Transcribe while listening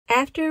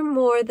After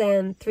more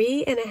than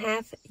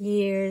 3.5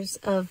 years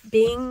of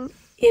being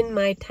in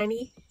my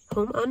tiny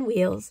home on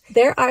wheels,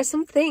 there are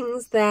some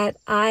things that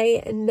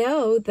I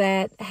know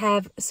that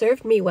have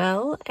served me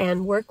well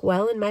and work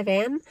well in my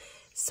van.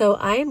 So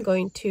I am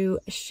going to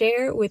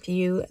share with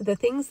you the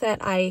things that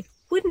I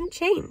wouldn't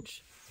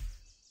change.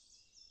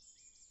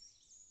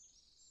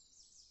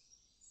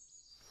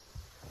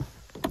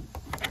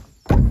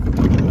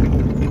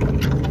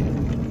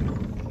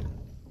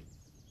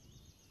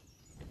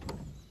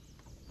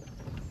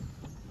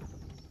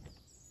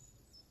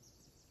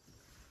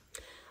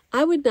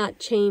 I would not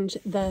change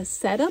the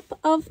setup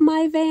of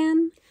my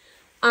van.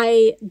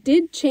 I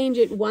did change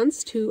it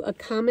once to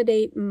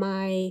accommodate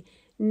my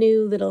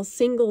new little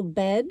single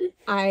bed.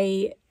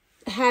 I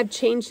had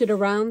changed it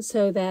around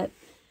so that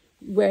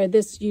where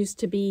this used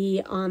to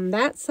be on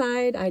that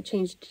side, I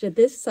changed it to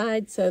this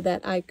side so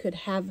that I could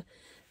have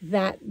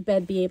that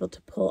bed be able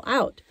to pull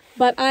out.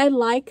 But I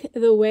like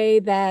the way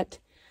that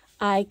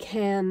I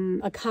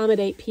can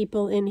accommodate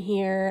people in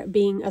here,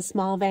 being a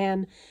small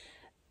van.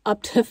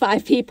 Up to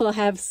 5 people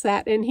have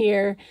sat in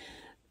here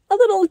a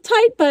little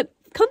tight, but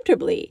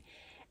comfortably.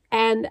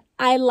 And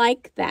I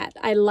like that.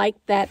 I like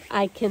that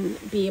I can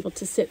be able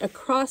to sit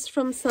across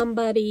from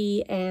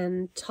somebody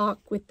and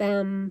talk with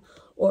them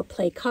or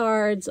play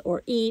cards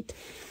or eat,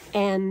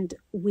 and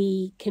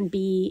we can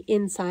be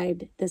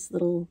inside this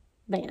little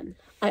van.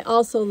 I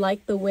also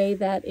like the way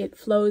that it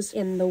flows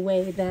in the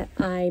way that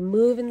I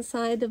move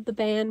inside of the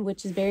van,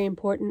 which is very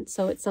important.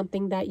 So it's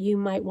something that you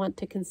might want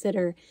to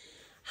consider.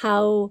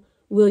 How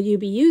will you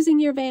be using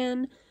your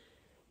van?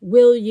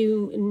 Will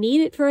you need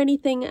it for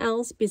anything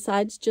else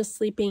besides just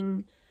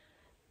sleeping?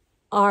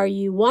 Are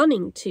you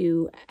wanting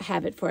to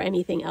have it for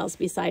anything else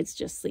besides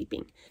just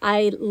sleeping?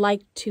 I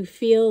like to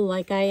feel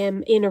like I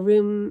am in a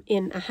room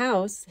in a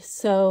house,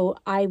 so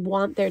I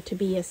want there to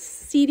be a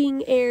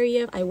seating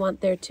area. I want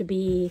there to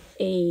be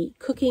a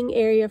cooking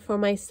area for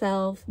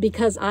myself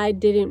because I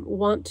didn't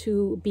want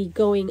to be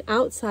going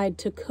outside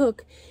to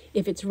cook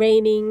if it's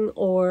raining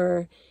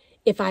or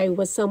if I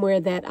was somewhere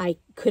that I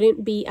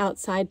couldn't be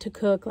outside to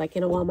cook, like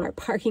in a Walmart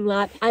parking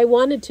lot. I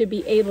wanted to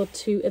be able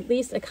to at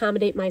least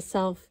accommodate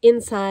myself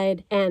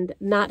inside and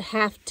not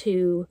have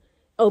to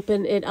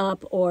open it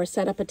up or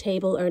set up a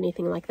table or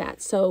anything like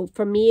that. So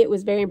for me, it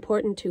was very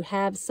important to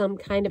have some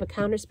kind of a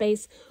counter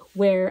space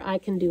where I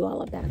can do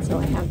all of that. So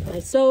I have my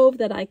stove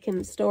that I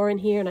can store in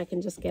here and I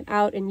can just get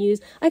out and use.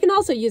 I can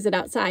also use it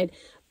outside,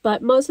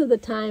 but most of the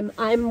time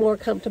I'm more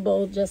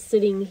comfortable just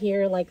sitting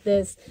here like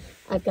this.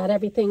 I've got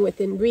everything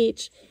within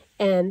reach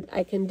and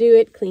I can do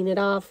it, clean it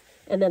off,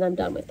 and then I'm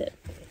done with it.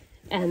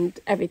 And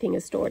everything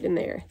is stored in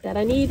there that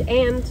I need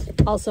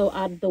and also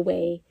out of the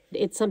way.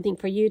 It's something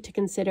for you to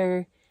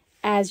consider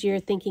as you're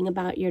thinking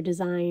about your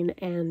design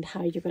and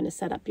how you're going to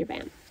set up your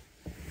van.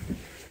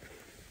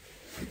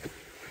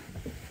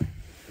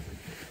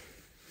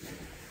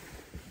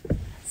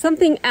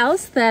 Something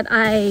else that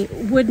I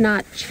would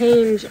not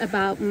change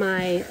about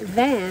my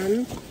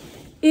van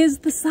is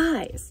the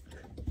size.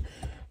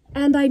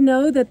 And I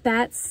know that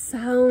that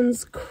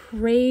sounds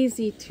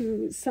crazy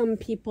to some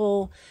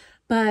people,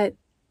 but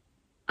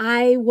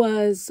I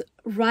was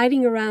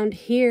riding around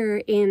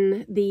here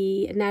in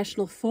the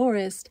National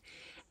Forest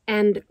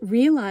and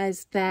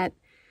realized that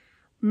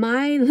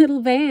my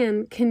little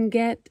van can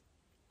get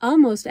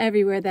almost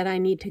everywhere that I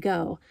need to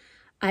go.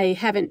 I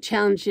haven't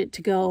challenged it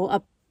to go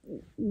up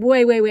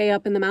way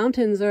up in the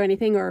mountains or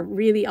anything, or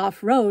really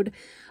off-road,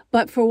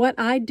 but for what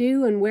I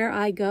do and where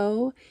I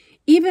go,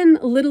 even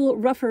little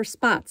rougher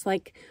spots,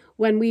 like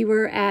when we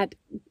were at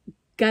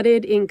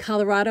Gutted in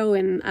Colorado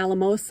in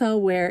Alamosa,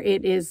 where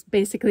it is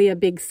basically a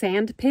big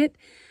sand pit,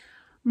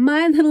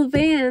 my little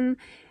van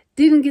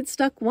didn't get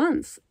stuck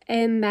once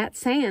in that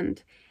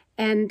sand.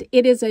 And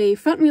it is a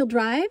front-wheel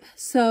drive,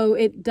 so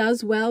it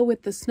does well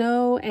with the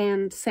snow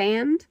and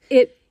sand.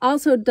 It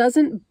also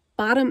doesn't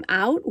bottom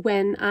out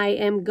when I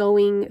am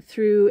going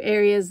through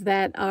areas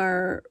that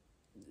are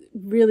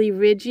really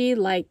ridgy,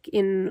 like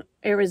in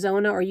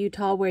Arizona or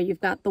Utah where you've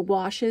got the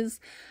washes.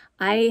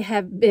 I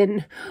have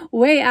been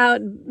way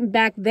out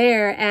back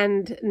there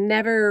and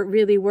never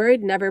really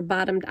worried, never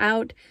bottomed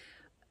out.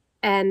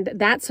 And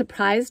that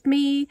surprised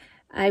me.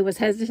 I was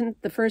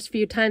hesitant the first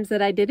few times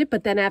that I did it,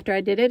 but then after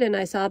I did it and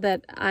I saw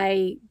that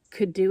I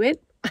could do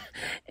it,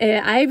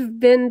 I've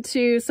been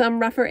to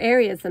some rougher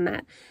areas than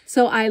that.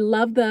 So I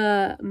love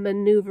the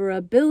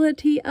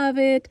maneuverability of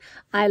it.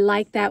 I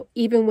like that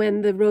even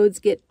when the roads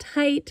get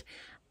tight,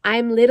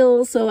 I'm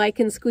little so I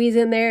can squeeze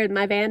in there and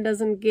my van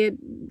doesn't get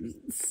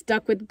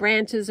stuck with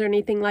branches or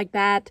anything like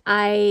that.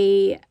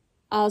 I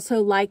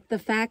also like the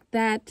fact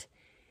that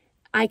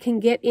I can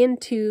get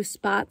into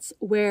spots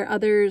where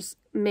others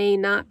may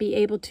not be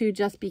able to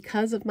just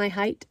because of my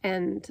height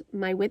and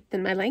my width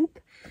and my length.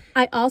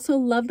 I also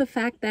love the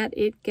fact that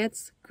it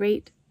gets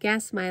great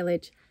gas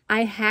mileage.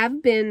 I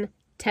have been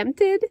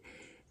tempted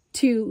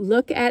to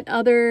look at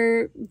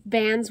other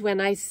vans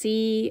when I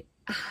see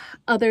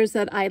others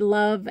that I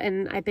love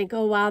and I think,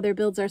 oh wow, their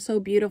builds are so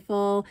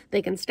beautiful,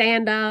 they can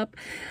stand up,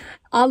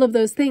 all of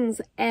those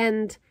things.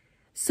 And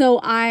So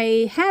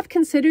I have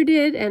considered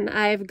it, and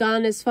I've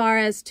gone as far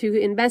as to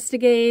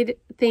investigate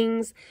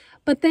things,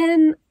 but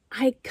then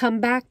I come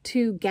back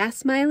to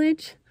gas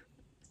mileage.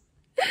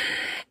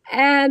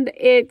 And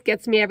it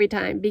gets me every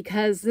time,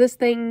 because this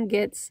thing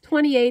gets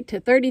 28 to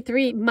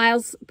 33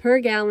 miles per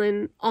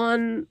gallon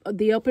on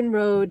the open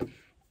road,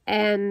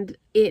 and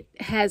it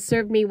has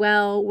served me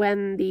well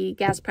when the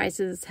gas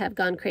prices have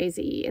gone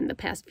crazy in the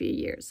past few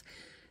years.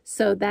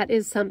 So that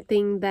is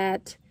something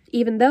that,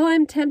 even though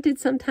I'm tempted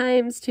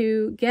sometimes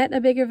to get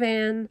a bigger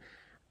van,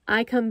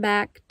 I come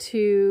back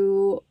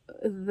to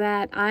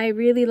that I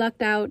really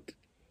lucked out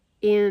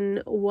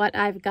in what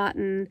I've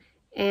gotten,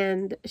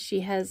 and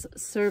she has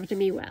served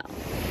me well.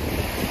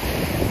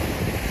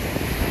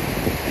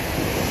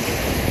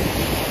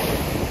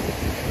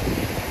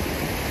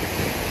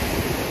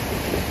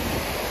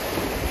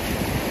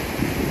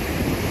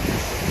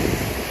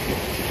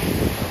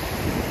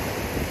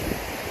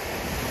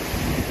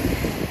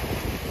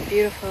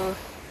 Beautiful.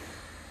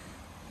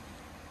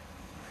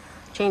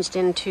 Changed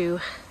into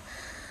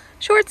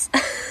shorts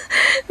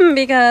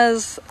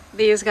because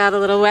these got a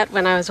little wet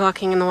when I was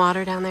walking in the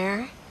water down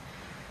there.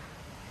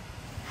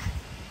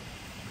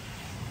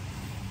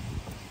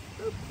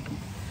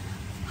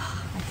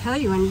 I tell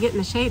you, when you get in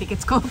the shade, it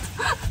gets cold.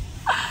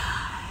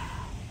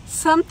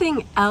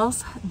 Something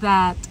else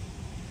that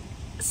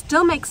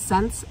still makes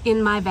sense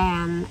in my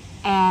van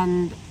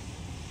and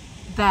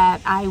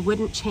that I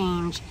wouldn't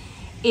change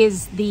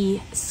is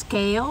the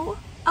scale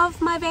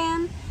of my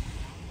van.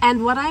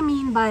 And what I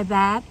mean by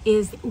that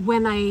is,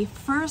 when I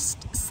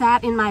first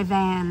sat in my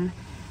van,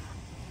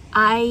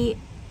 I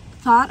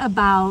thought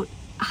about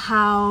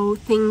how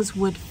things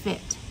would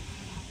fit.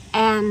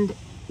 And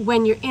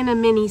when you're in a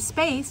mini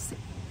space,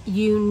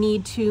 you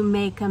need to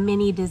make a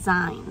mini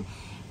design,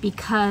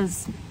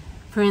 because,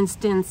 for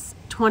instance,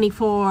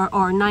 24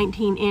 or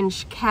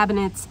 19-inch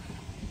cabinets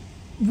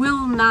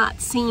will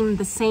not seem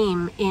the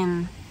same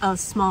in a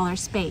smaller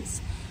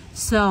space.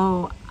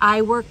 So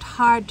I worked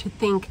hard to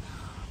think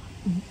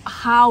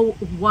how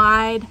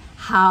wide,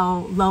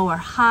 how low or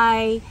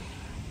high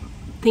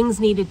things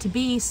needed to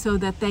be so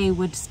that they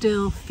would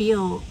still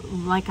feel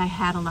like I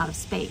had a lot of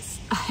space.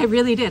 I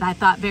really did. I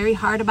thought very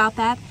hard about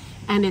that,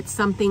 and it's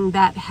something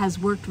that has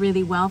worked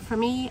really well for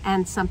me,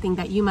 and something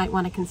that you might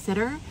want to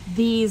consider.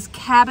 These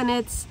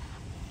cabinets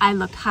I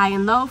looked high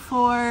and low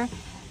for.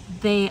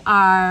 They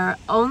are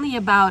only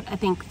about, I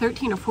think,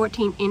 13 or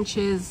 14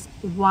 inches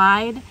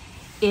wide.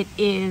 It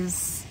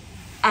is,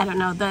 I don't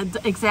know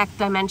the exact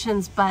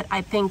dimensions, but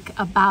I think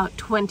about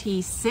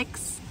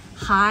 26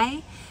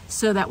 high,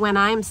 so that when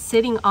I'm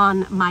sitting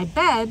on my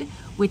bed,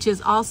 which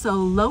is also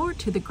lower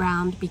to the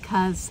ground,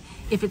 because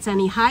if it's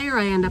any higher,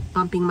 I end up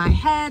bumping my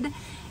head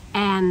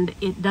and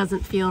it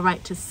doesn't feel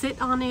right to sit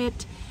on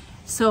it.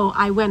 So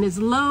I went as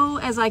low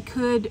as I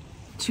could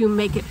to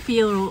make it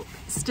feel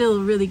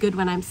still really good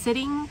when I'm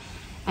sitting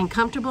and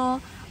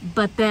comfortable,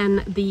 but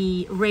then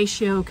the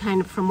ratio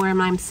kind of from where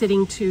I'm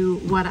sitting to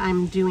what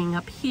I'm doing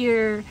up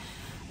here,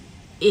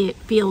 it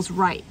feels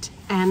right,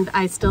 and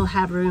I still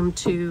have room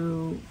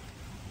to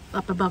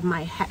up above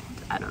my head.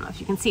 I don't know if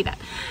you can see that.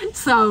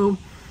 So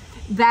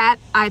that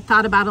I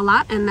thought about a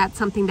lot, and that's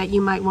something that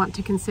you might want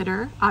to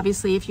consider.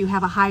 Obviously, if you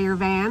have a higher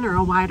van or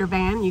a wider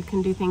van, you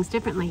can do things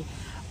differently.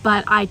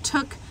 But I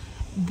took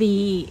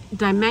the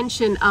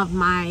dimension of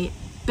my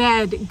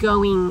bed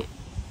going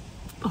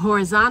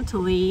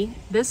horizontally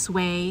this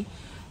way,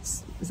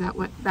 is that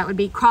what that would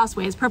be?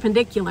 Crossways,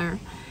 perpendicular,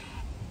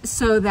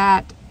 so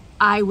that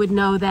I would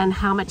know then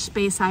how much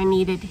space I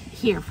needed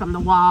here from the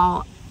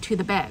wall to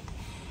the bed,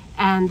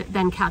 and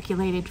then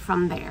calculated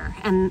from there.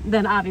 And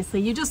then obviously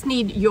you just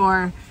need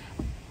your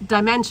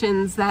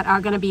dimensions that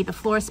are going to be the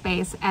floor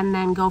space, and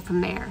then go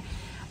from there.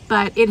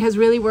 But it has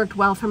really worked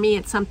well for me.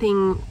 It's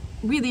something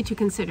really to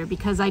consider,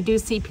 because I do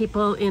see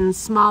people in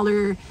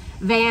smaller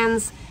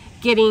vans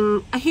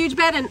getting a huge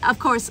bed, and of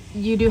course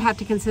you do have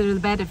to consider the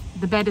bed. If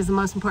the bed is the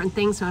most important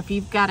thing, so if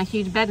you've got a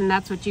huge bed and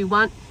that's what you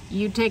want,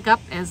 you take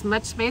up as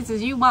much space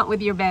as you want with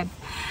your bed.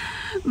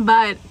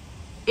 But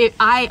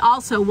I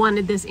also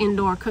wanted this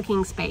indoor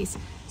cooking space,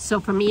 so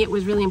for me it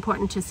was really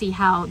important to see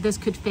how this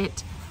could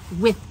fit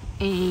with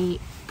a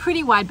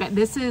pretty wide bed.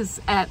 This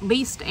is at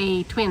least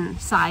a twin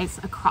size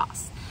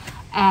across,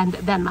 and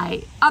then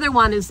my other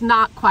one is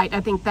not quite.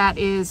 I think that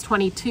is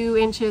 22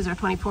 inches or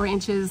 24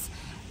 inches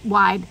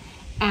wide,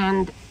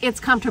 and it's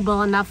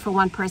comfortable enough for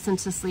one person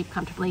to sleep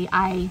comfortably.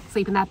 I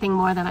sleep in that thing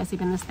more than I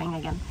sleep in this thing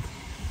again.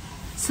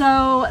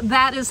 So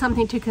that is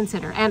something to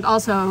consider. And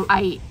also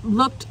I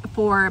looked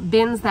for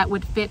bins that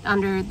would fit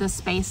under the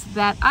space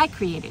that I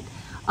created.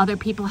 Other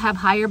people have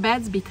higher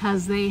beds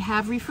because they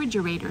have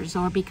refrigerators,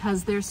 or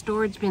because their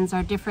storage bins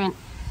are different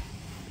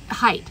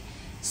height.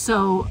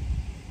 So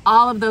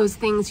all of those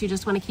things you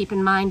just want to keep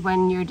in mind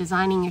when you're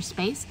designing your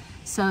space,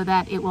 so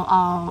that it will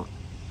all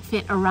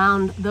fit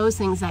around those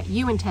things that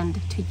you intend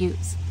to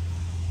use.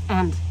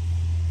 And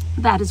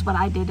that is what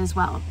I did as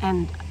well,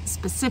 and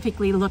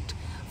specifically looked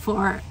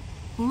for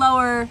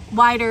lower,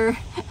 wider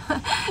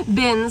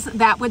bins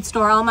that would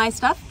store all my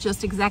stuff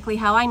just exactly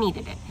how I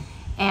needed it.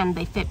 and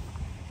they fit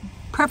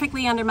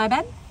perfectly under my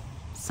bed.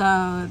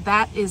 So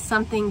that is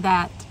something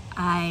that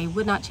I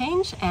would not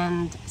change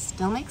and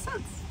still makes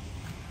sense.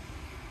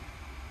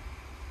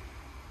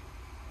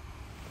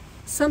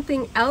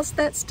 Something else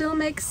that still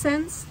makes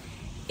sense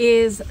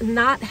is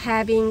not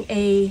having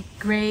a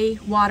gray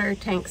water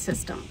tank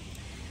system.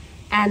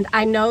 And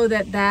I know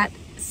that that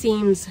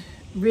seems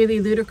really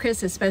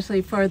ludicrous,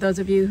 especially for those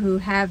of you who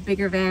have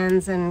bigger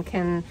vans and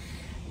can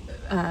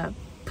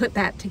put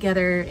that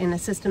together in a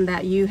system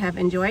that you have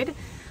enjoyed.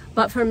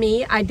 But for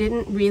me, I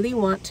didn't really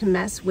want to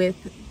mess with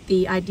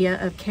the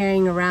idea of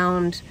carrying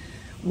around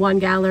 1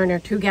 gallon or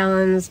 2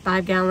 gallons,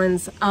 5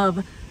 gallons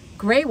of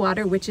gray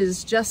water, which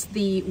is just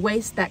the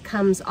waste that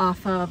comes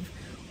off of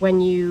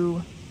when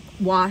you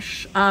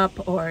wash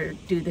up or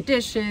do the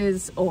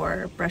dishes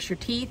or brush your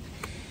teeth.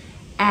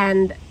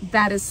 And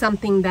that is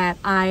something that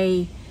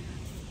I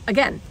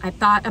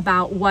thought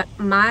about what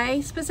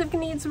my specific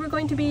needs were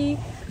going to be.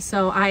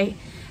 So I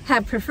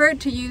have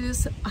preferred to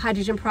use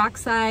hydrogen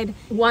peroxide.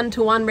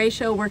 1-to-1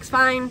 ratio works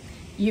fine.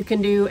 You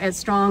can do as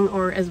strong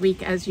or as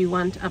weak as you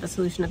want of a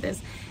solution of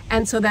this.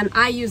 And so then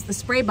I use the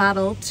spray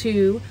bottle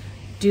to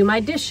do my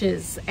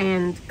dishes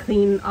and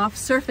clean off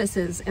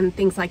surfaces and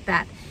things like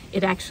that.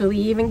 It actually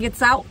even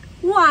gets out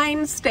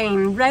wine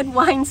stain, red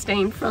wine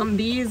stain from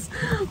these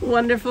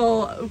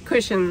wonderful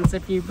cushions.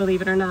 If you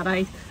believe it or not,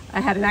 I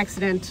had an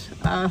accident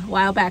a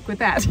while back with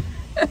that.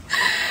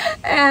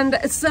 And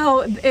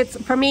so it's,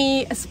 for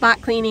me,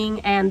 spot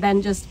cleaning and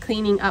then just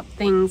cleaning up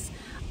things.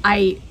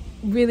 I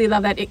really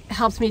love that. It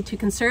helps me to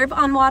conserve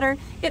on water.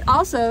 It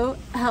also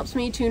helps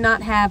me to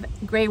not have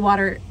gray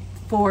water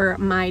for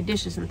my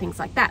dishes and things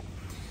like that.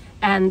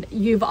 And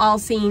you've all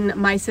seen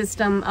my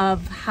system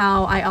of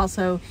how I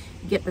also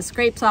get the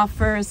scrapes off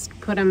first,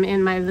 put them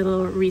in my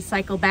little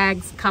recycle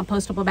bags,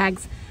 compostable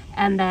bags,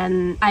 and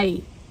then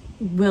I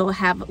will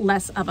have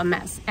less of a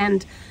mess.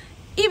 And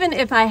even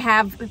if I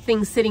have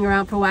things sitting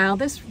around for a while,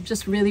 this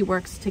just really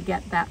works to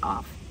get that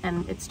off.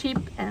 And it's cheap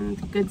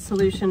and good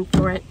solution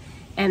for it.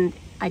 And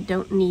I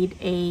don't need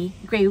a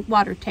gray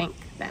water tank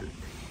then.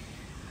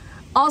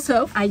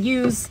 Also, I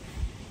used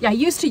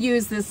to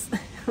use this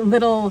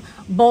little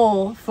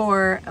bowl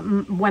for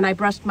when I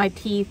brushed my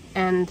teeth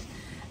and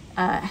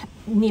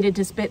needed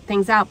to spit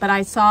things out, but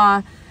I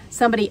saw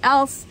somebody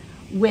else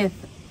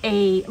with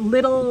a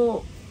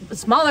little,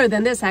 smaller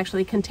than this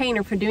actually,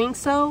 container for doing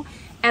so,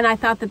 and I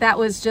thought that that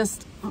was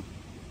just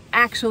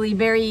actually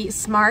very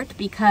smart,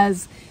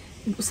 because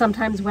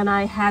sometimes when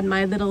I had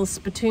my little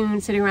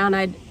spittoon sitting around,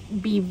 I'd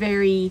be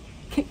very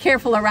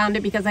careful around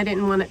it because I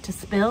didn't want it to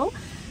spill.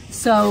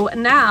 So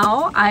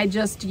now I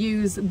just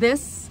use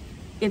this.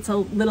 It's a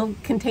little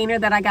container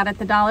that I got at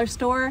the dollar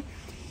store,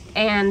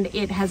 and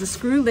it has a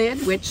screw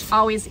lid, which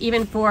always,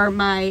 even for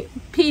my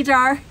pea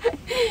jar,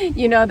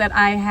 you know that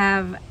I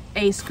have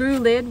a screw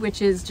lid,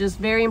 which is just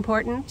very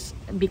important,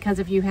 because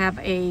if you have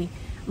a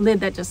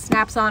lid that just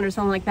snaps on or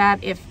something like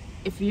that, if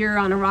you're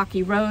on a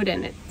rocky road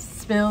and it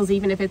spills,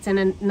 even if it's in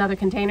another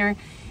container,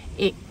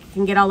 it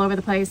can get all over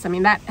the place. I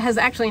mean, that has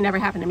actually never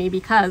happened to me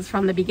because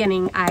from the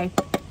beginning I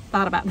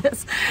thought about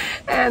this.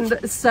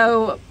 And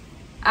so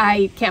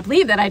I can't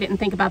believe that I didn't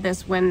think about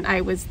this when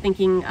I was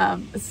thinking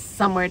of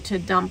somewhere to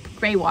dump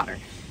gray water.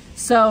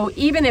 So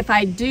even if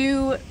I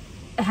do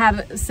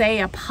have, say,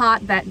 a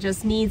pot that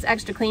just needs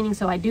extra cleaning,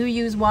 so I do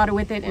use water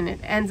with it and it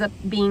ends up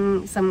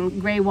being some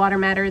gray water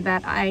matter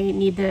that I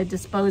need to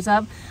dispose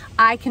of,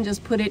 I can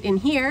just put it in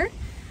here.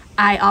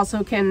 I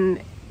also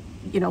can,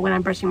 you know, when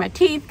I'm brushing my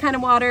teeth, kind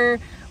of water,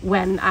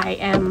 when I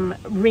am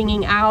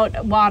wringing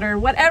out water,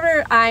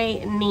 whatever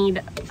I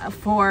need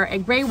for a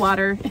gray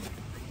water,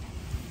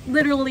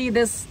 literally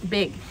this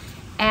big.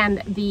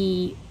 And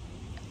the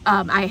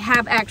I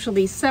have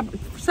actually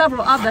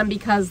several of them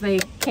because they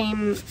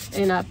came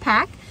in a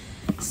pack.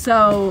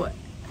 So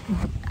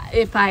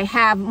if I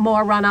have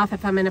more runoff,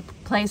 if I'm in a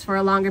place for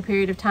a longer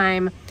period of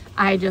time,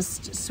 I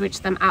just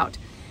switch them out.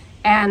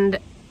 And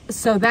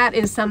so that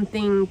is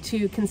something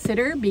to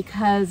consider,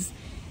 because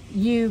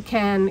you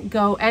can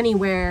go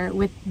anywhere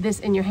with this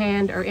in your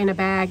hand or in a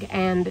bag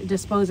and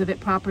dispose of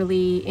it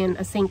properly in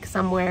a sink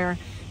somewhere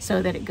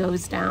so that it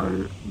goes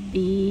down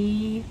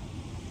the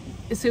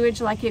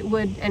sewage like it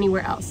would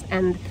anywhere else.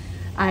 And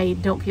I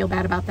don't feel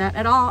bad about that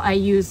at all. I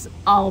use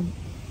all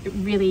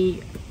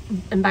really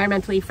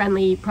environmentally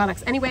friendly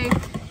products anyway.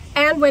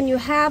 And when you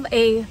have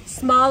a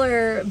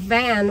smaller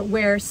van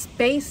where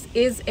space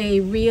is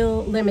a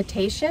real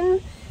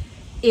limitation,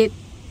 it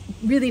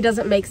really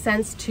doesn't make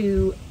sense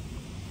to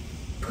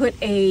put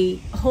a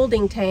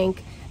holding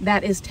tank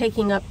that is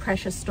taking up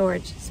precious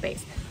storage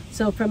space.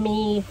 So for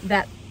me,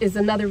 that is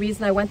another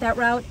reason I went that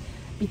route,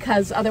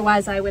 because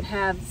otherwise I would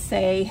have,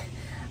 say,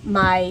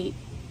 my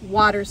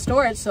water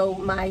storage, so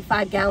my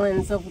 5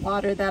 gallons of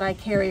water that I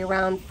carry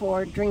around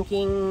for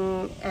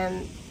drinking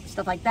and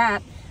stuff like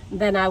that,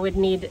 then I would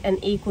need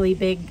an equally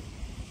big,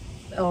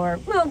 or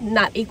well,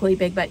 not equally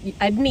big, but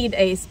I'd need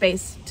a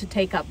space to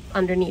take up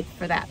underneath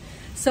for that.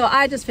 So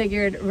I just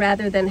figured,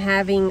 rather than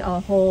having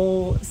a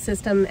whole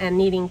system and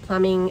needing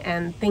plumbing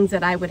and things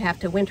that I would have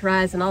to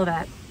winterize and all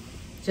that,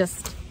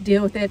 just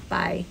deal with it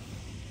by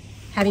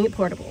having it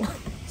portable.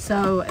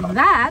 So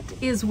that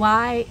is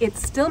why it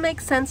still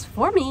makes sense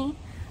for me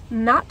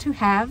not to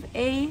have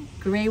a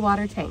gray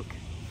water tank.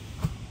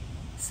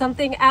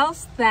 Something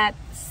else that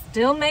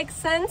still makes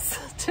sense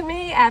to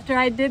me after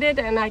I did it,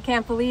 and I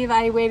can't believe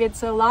I waited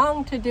so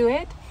long to do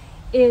it,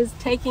 is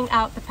taking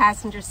out the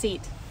passenger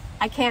seat.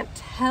 I can't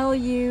tell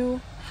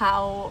you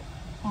how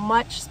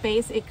much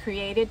space it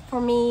created for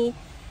me,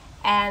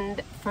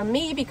 and for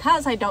me,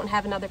 because I don't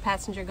have another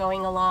passenger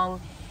going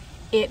along,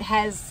 it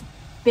has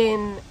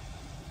been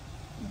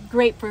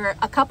great for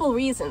a couple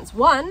reasons.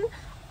 One,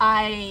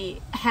 I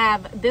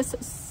have this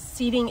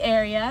seating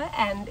area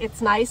and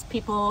it's nice.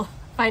 People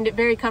find it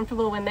very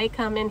comfortable when they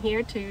come in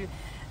here to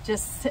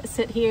just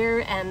sit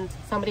here, and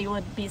somebody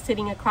would be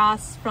sitting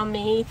across from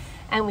me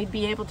and we'd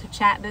be able to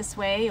chat this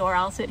way, or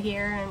I'll sit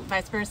here and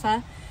vice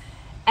versa.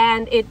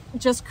 And it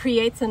just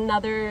creates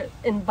another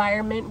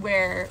environment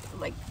where,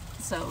 like,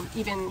 so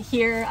even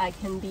here I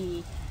can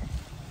be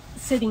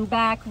sitting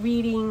back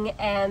reading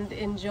and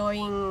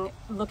enjoying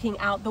looking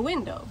out the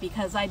window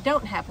because I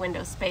don't have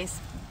window space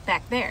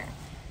back there.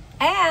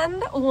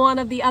 And one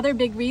of the other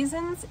big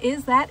reasons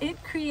is that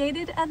it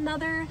created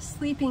another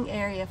sleeping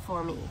area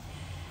for me.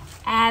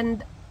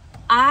 And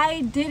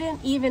I didn't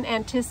even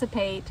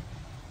anticipate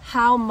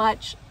how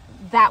much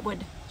that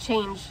would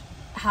change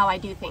how I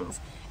do things,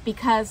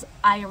 because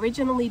I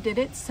originally did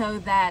it so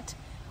that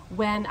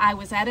when I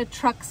was at a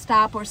truck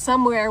stop or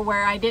somewhere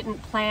where I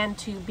didn't plan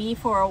to be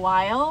for a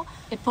while,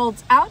 it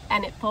folds out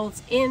and it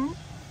folds in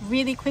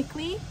really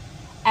quickly.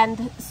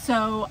 And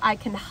so I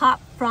can hop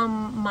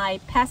from my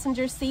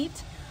passenger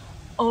seat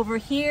over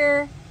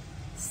here,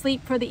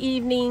 sleep for the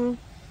evening,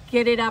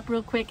 get it up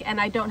real quick,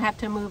 and I don't have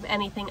to move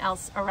anything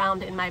else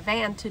around in my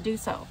van to do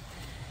so.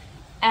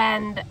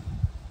 And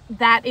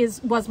that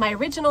was my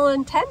original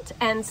intent,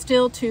 and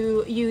still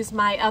to use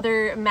my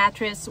other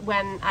mattress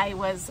when I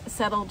was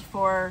settled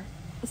for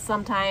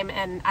some time,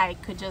 and I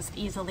could just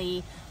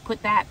easily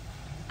put that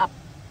up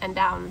and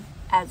down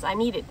as I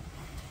needed.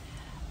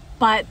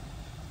 But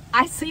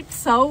I sleep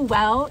so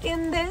well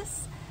in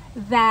this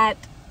that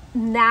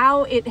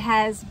now it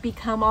has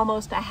become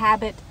almost a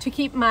habit to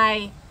keep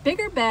my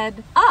bigger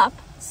bed up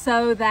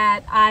so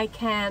that I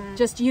can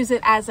just use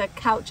it as a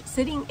couch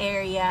sitting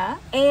area,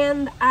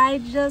 and I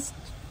just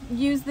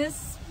use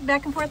this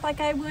back and forth like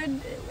I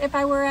would if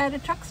I were at a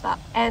truck stop.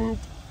 And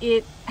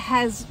it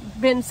has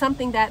been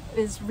something that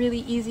is really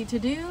easy to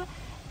do,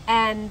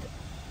 and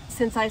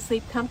since I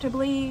sleep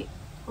comfortably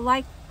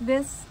like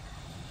this,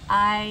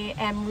 I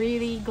am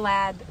really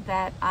glad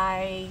that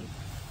I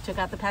took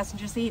out the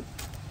passenger seat.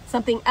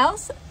 Something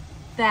else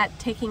that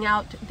taking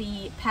out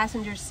the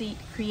passenger seat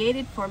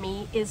created for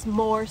me is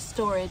more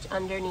storage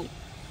underneath.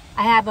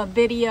 I have a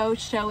video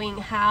showing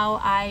how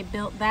I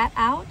built that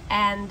out,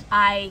 and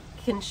I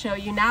can show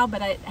you now,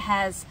 but it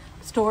has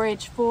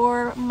storage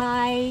for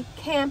my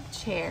camp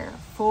chair,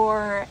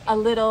 for a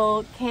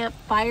little camp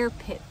fire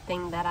pit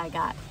thing that I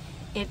got.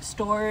 It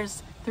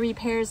stores 3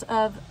 pairs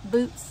of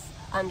boots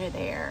under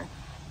there.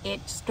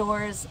 It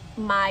stores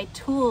my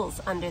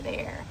tools under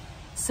there.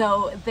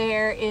 So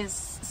there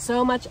is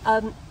so much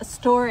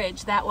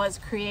storage that was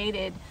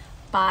created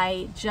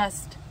by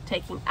just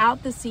taking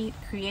out the seat,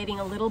 creating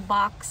a little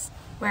box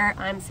where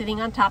I'm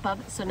sitting on top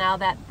of. So now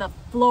that the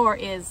floor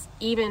is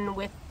even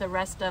with the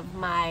rest of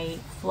my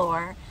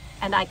floor,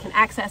 and I can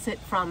access it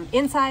from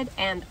inside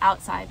and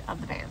outside of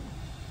the van.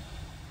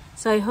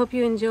 So I hope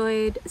you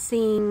enjoyed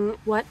seeing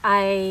what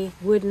I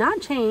would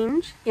not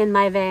change in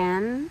my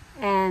van,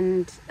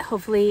 and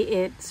hopefully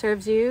it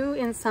serves you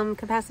in some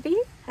capacity.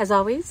 As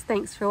always,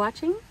 thanks for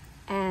watching,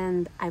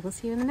 and I will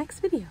see you in the next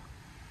video.